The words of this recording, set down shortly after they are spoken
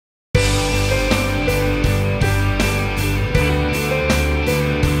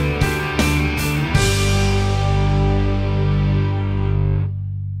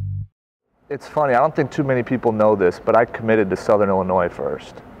It's funny, I don't think too many people know this, but I committed to Southern Illinois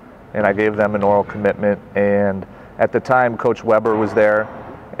first. And I gave them an oral commitment, and at the time Coach Weber was there,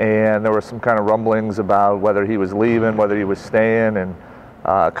 and there were some kind of rumblings about whether he was leaving, whether he was staying, and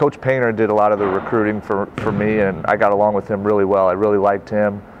Coach Painter did a lot of the recruiting for me, and I got along with him really well. I really liked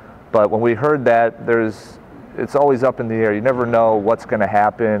him. But when we heard that, it's always up in the air. You never know what's going to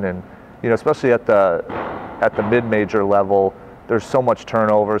happen, and especially at the mid-major level, there's so much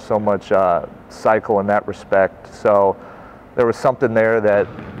turnover, so much cycle in that respect. So there was something there that,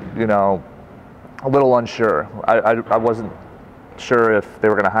 a little unsure. I wasn't sure if they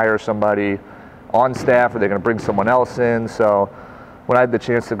were going to hire somebody on staff or they're going to bring someone else in. So when I had the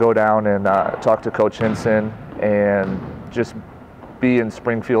chance to go down and talk to Coach Hinson and just be in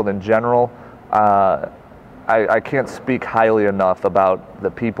Springfield in general, I can't speak highly enough about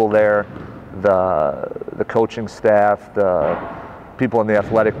the people there, the coaching staff, the people in the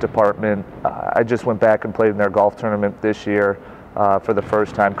athletic department. I just went back and played in their golf tournament this year for the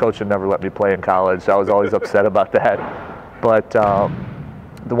first time. Coach had never let me play in college, so I was always upset about that. But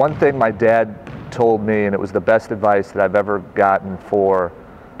the one thing my dad told me, and it was the best advice that I've ever gotten for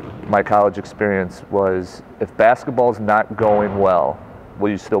my college experience, was if basketball's not going well, will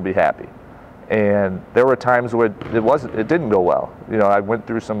you still be happy? And there were times where it didn't go well. I went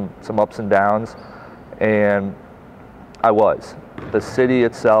through some ups and downs, and I was. The city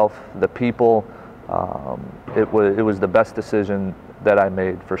itself, the people, it was the best decision that I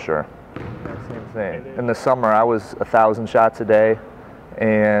made for sure. Same thing. In the summer, I was 1,000 shots a day,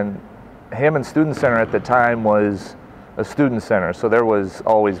 and Hammond Student Center at the time was a student center, so there was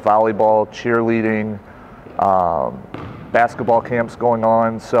always volleyball, cheerleading, basketball camps going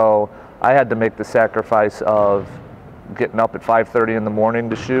on. So I had to make the sacrifice of getting up at 5:30 in the morning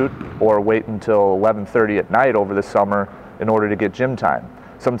to shoot, or wait until 11:30 at night over the summer in order to get gym time.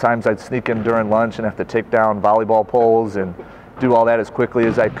 Sometimes I'd sneak in during lunch and have to take down volleyball poles and do all that as quickly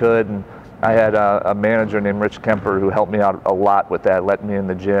as I could. And I had a manager named Rich Kemper who helped me out a lot with that, let me in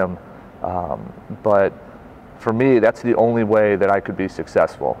the gym. But for me, that's the only way that I could be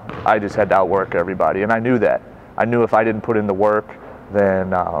successful. I just had to outwork everybody, and I knew that. I knew if I didn't put in the work,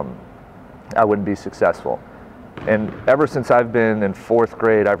 then I wouldn't be successful. And ever since I've been in 4th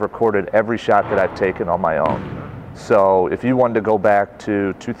grade, I've recorded every shot that I've taken on my own. So if you wanted to go back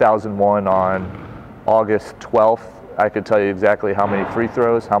to 2001 on August 12th, I could tell you exactly how many free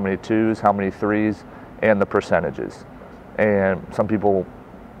throws, how many twos, how many threes, and the percentages. And some people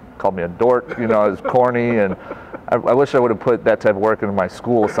called me a dork, it was corny, and I wish I would have put that type of work into my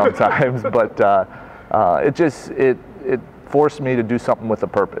school sometimes, but it forced me to do something with a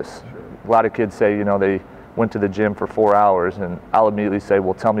purpose. A lot of kids say, they went to the gym for 4 hours, and I'll immediately say,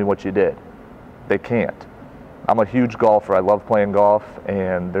 well, tell me what you did. They can't. I'm a huge golfer. I love playing golf,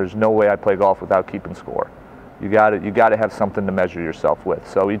 and there's no way I play golf without keeping score. You got to have something to measure yourself with.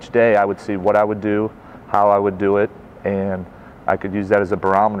 So each day I would see what I would do, how I would do it, and I could use that as a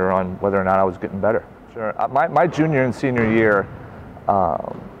barometer on whether or not I was getting better. Sure. My junior and senior year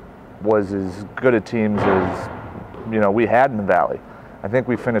was as good a teams as we had in the Valley. I think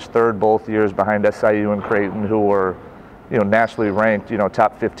we finished 3rd both years behind SIU and Creighton, who were nationally ranked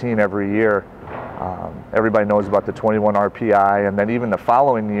top 15 every year. Everybody knows about the 21 RPI, and then even the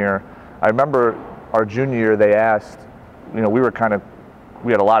following year, I remember our junior year they asked, we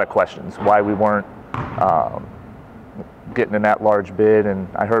had a lot of questions why we weren't getting in that large bid, and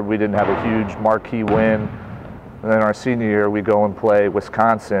I heard we didn't have a huge marquee win. And then our senior year we go and play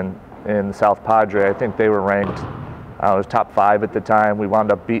Wisconsin in South Padre. I think they were ranked, it was top 5 at the time. We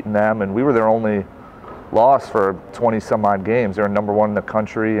wound up beating them, and we were their only loss for 20 some odd games. They were number 1 in the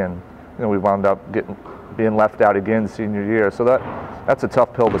country, and we wound up being left out again senior year. So that's a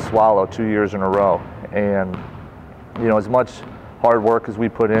tough pill to swallow 2 years in a row. And as much hard work as we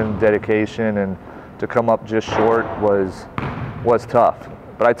put in, dedication, and to come up just short was tough.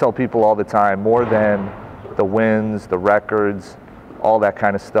 But I tell people all the time, more than the wins, the records, all that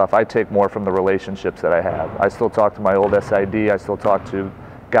kind of stuff, I take more from the relationships that I have. I still talk to my old SID, I still talk to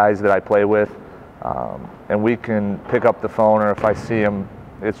guys that I play with, and we can pick up the phone, or if I see them,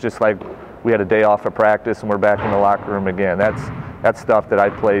 it's just like we had a day off of practice and we're back in the locker room again. That's stuff that I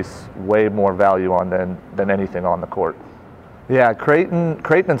place way more value on than anything on the court. Yeah, Creighton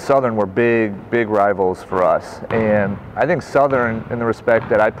and Southern were big rivals for us, and I think Southern, in the respect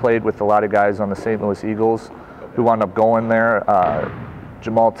that I played with a lot of guys on the St. Louis Eagles who wound up going there,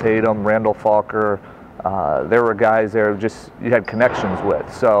 Jamal Tatum, Randall Falker, there were guys there you had connections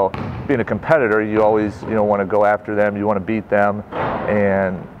with. So being a competitor, you always want to go after them, you want to beat them,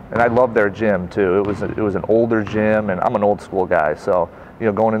 and I loved their gym too. It was an older gym, and I'm an old school guy, so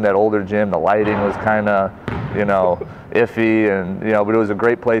going in that older gym, the lighting was kind of, iffy, and but it was a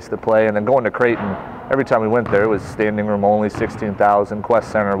great place to play. And then going to Creighton, every time we went there, it was standing room only, 16,000.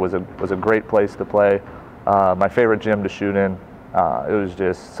 Quest Center was a great place to play. My favorite gym to shoot in. It was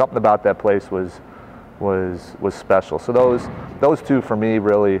just something about that place was special. So those two for me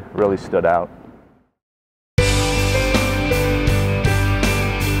really stood out.